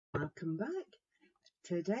Welcome back.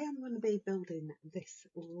 Today I'm going to be building this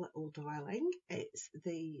little darling. It's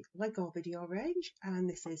the Lego Vidiyo range and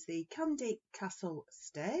this is the Candy Castle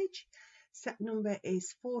stage. Set number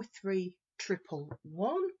is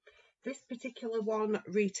 43111. This particular one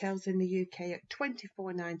retails in the UK at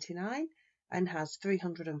 £24.99 and has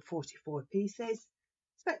 344 pieces. It's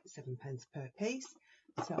about 7p per piece.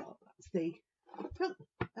 So that's the front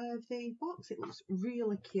of the box. It looks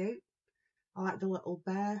really cute. I like the little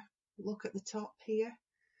bear look at the top here.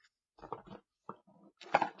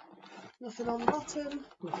 Nothing on the bottom,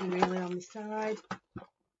 nothing really on the side. A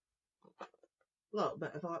little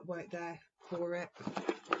bit of artwork there for it.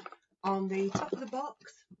 On the top of the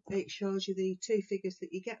box, it shows you the two figures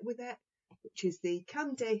that you get with it, which is the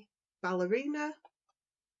Candy ballerina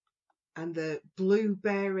and the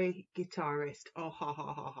blueberry guitarist. Oh, ha,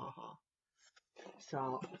 ha, ha, ha, ha.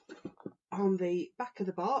 So, on the back of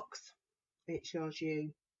the box, it shows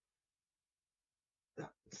you that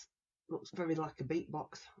looks very like a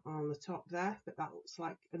beatbox on the top there, but that looks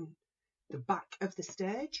like the back of the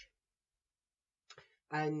stage,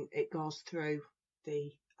 and it goes through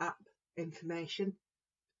the app information.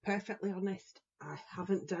 Perfectly honest, I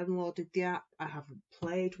haven't downloaded the app, I haven't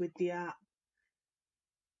played with the app.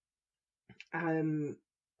 I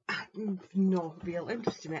have no real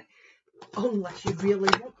interest in it, unless you really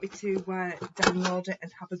want me to download it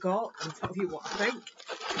and have a go and tell you what I think.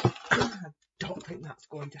 I don't think that's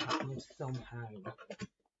going to happen somehow.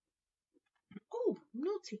 Oh,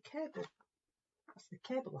 naughty cable. That's the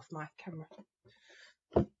cable off my camera.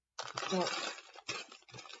 So,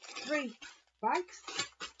 3 bags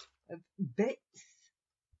of bits.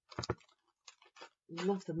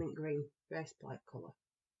 Love the mint green base plate colour.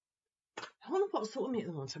 I don't know what's up with me at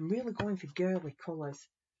the moment. I'm really going for girly colours.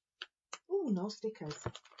 Oh, no stickers.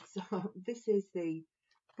 So this is the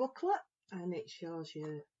booklet and it shows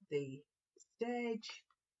you the stage,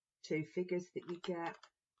 2 figures that you get,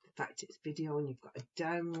 the fact it's Vidiyo and you've got a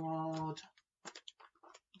download.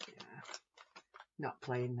 Yeah, not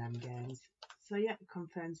playing them games. So yeah, it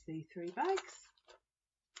confirms the 3 bags.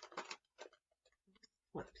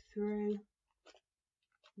 Flip through.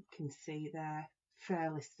 You can see there,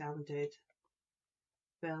 fairly standard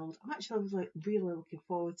build. I'm actually really looking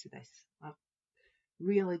forward to this. I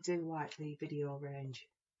really do like the Vidiyo range.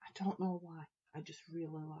 I don't know why, I just really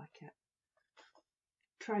like it.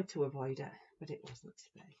 Tried to avoid it, but it wasn't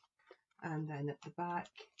to be. And then at the back,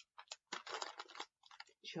 it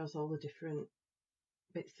shows all the different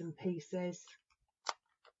bits and pieces.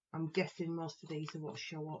 I'm guessing most of these are what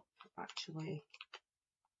show up actually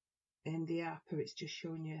in the app, or it's just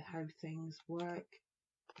showing you how things work.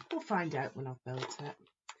 We'll find out when I've built it.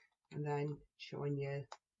 And then showing you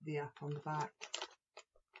the app on the back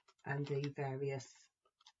and the various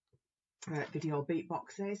Vidiyo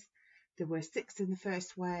beatboxes. There were 6 in the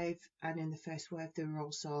first wave, and in the first wave there were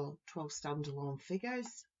also 12 standalone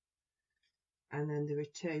figures, and then there are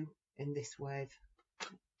 2 in this wave.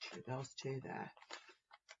 Those 2 there.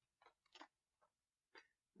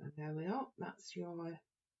 And there we are. That's your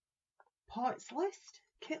parts list,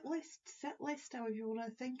 kit list, set list, however you want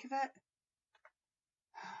to think of it.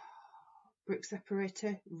 Brick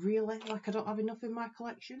separator, really, like I don't have enough in my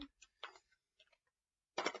collection.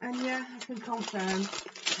 And yeah, I can confirm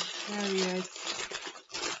there he is.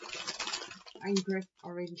 Angry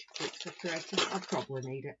orange brick separator. I probably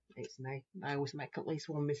need it. It's me. I always make at least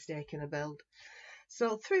one mistake in a build.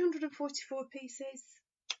 So 344 pieces.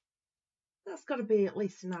 That's got to be at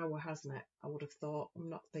least an hour, hasn't it? I would have thought. I'm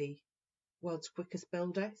not the world's quickest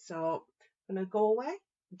builder, so I'm going to go away,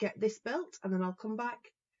 get this built, and then I'll come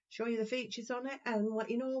back, show you the features on it, and let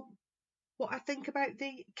you know what I think about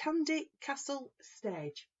the Candy Castle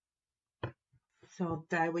stage. So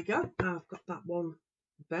there we go. I've got that one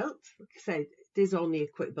built. Like I said, it is only a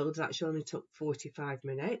quick build. It actually only took 45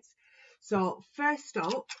 minutes. So first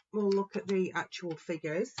up, we'll look at the actual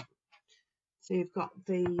figures. So you've got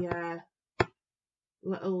the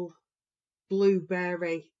little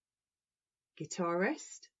blueberry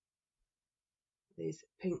guitarist. His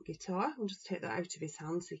pink guitar. I'll just take that out of his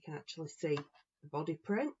hand so you can actually see the body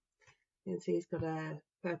print. You can see he's got a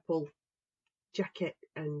purple jacket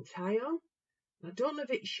and tie on. I don't know if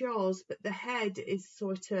it shows, but the head is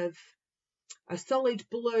sort of a solid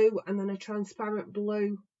blue and then a transparent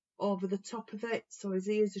blue over the top of it. So his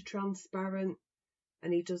ears are transparent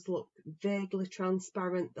and he does look vaguely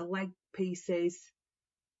transparent. The leg pieces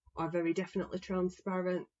are very definitely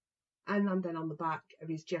transparent. And then on the back of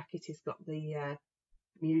his jacket, he's got the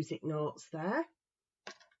music notes there.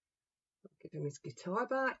 I'll give him his guitar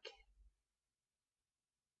back.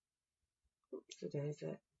 Oops, there's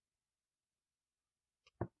it.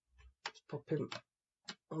 pop him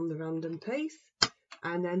on the random piece.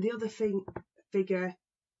 And then the other figure, of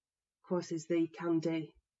course, is the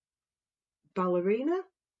Candy ballerina,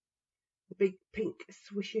 the big pink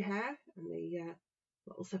swishy hair and the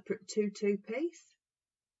little separate tutu piece.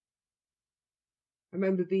 I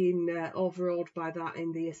remember being overawed by that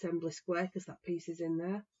in the assembly square because that piece is in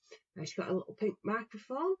there. And she's got a little pink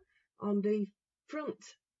microphone on the front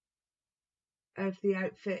of the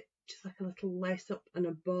outfit, just like a little lace up and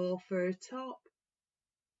a bow for her top.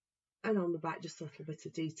 And on the back, just a little bit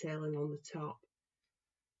of detailing on the top.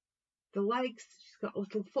 The legs, she's got a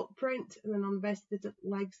little footprint, and then on the base of the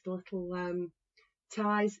legs, the little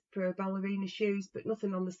ties for her ballerina shoes, but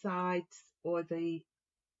nothing on the sides or the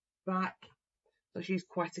back. So she's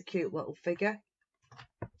quite a cute little figure.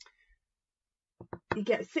 You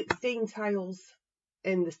get 16 tiles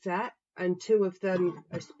in the set, and 2 of them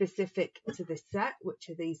are specific to this set, which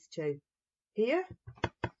are these 2 here.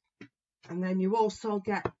 And then you also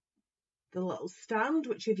get the little stand,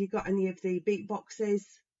 which if you've got any of the beat boxes,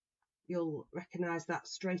 you'll recognise that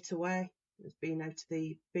straight away as being out of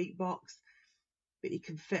the beat box. But you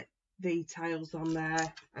can fit the tiles on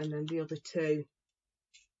there, and then the other 2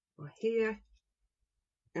 are here.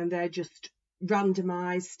 And they're just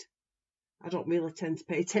randomised. I don't really tend to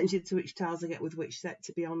pay attention to which tiles I get with which set,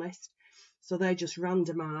 to be honest. So they're just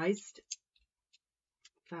randomised.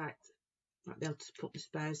 In fact, I might be able to put the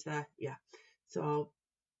spares there. Yeah. So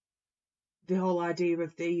the whole idea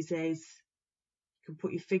of these is you can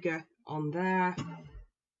put your figure on there,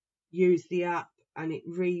 use the app, and it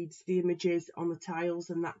reads the images on the tiles,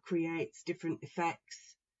 and that creates different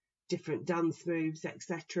effects, different dance moves,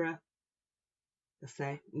 etc. I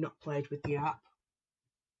say, not played with the app.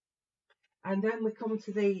 And then we come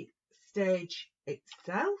to the stage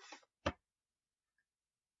itself.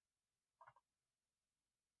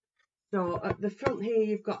 So at the front here,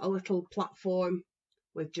 you've got a little platform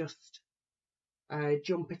with just a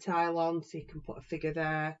jumper tile on, so you can put a figure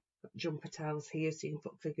there. Got jumper tiles here, so you can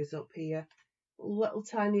put figures up here. A little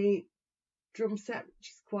tiny drum set, which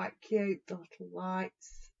is quite cute. The little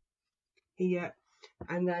lights here.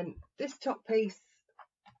 And then this top piece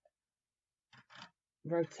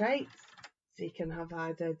rotates, so you can have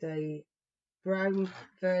either the brown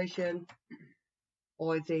version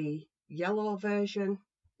or the yellow version.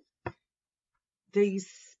 These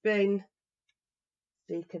spin,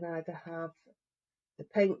 so you can either have the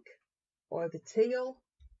pink or the teal.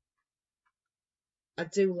 I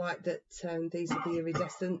do like that these are the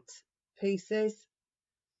iridescent pieces,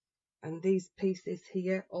 and these pieces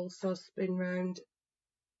here also spin round.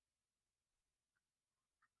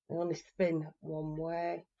 They only spin one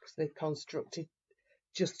way because they're constructed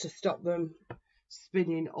just to stop them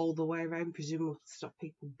spinning all the way around, presumably to stop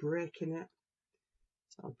people breaking it.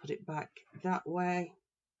 So I'll put it back that way.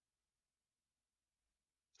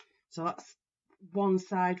 So that's one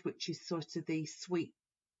side, which is sort of the sweet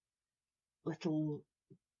little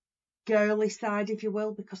girly side, if you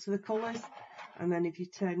will, because of the colours. And then if you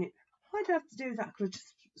turn it, why do I have to do that? I could have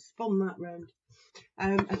just spun that round.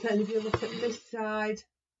 And then if you look at this side,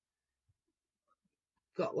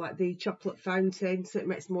 got like the chocolate fountain, so it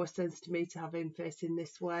makes more sense to me to have him facing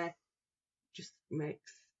this way. Just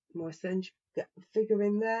makes more sense. Get the figure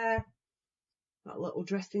in there, that little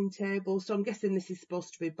dressing table. So I'm guessing this is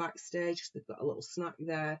supposed to be backstage because they've got a little snack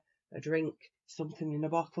there, a drink, something in a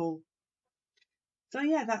bottle. So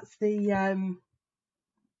yeah, that's the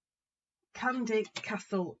Candy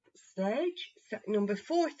Castle stage, set number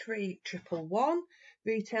 43111,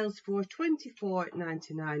 retails for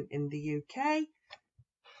 £24.99 in the UK.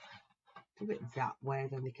 Do it that way,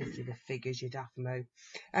 then they can see the figures, you daft moo.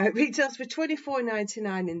 Retails for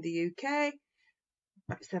 £24.99 in the UK,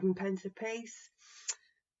 about 7 pence a piece.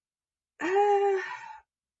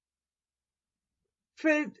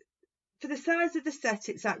 For the size of the set,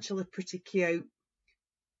 it's actually pretty cute.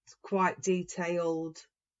 It's quite detailed.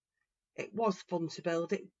 It was fun to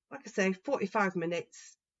build it. Like I say, 45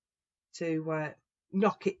 minutes to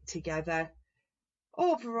knock it together.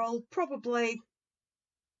 Overall, probably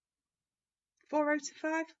 4 out of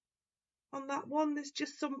 5 on that one. There's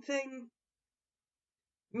just something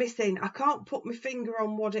missing. I can't put my finger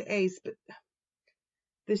on what it is, but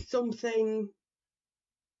there's something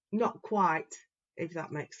not quite, if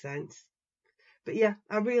that makes sense. But yeah,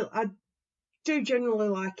 I do generally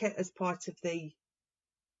like it as part of the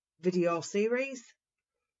video series.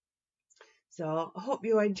 So I hope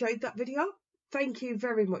you enjoyed that video. Thank you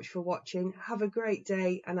very much for watching. Have a great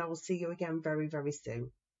day, and I will see you again very, very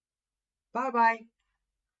soon. Bye bye.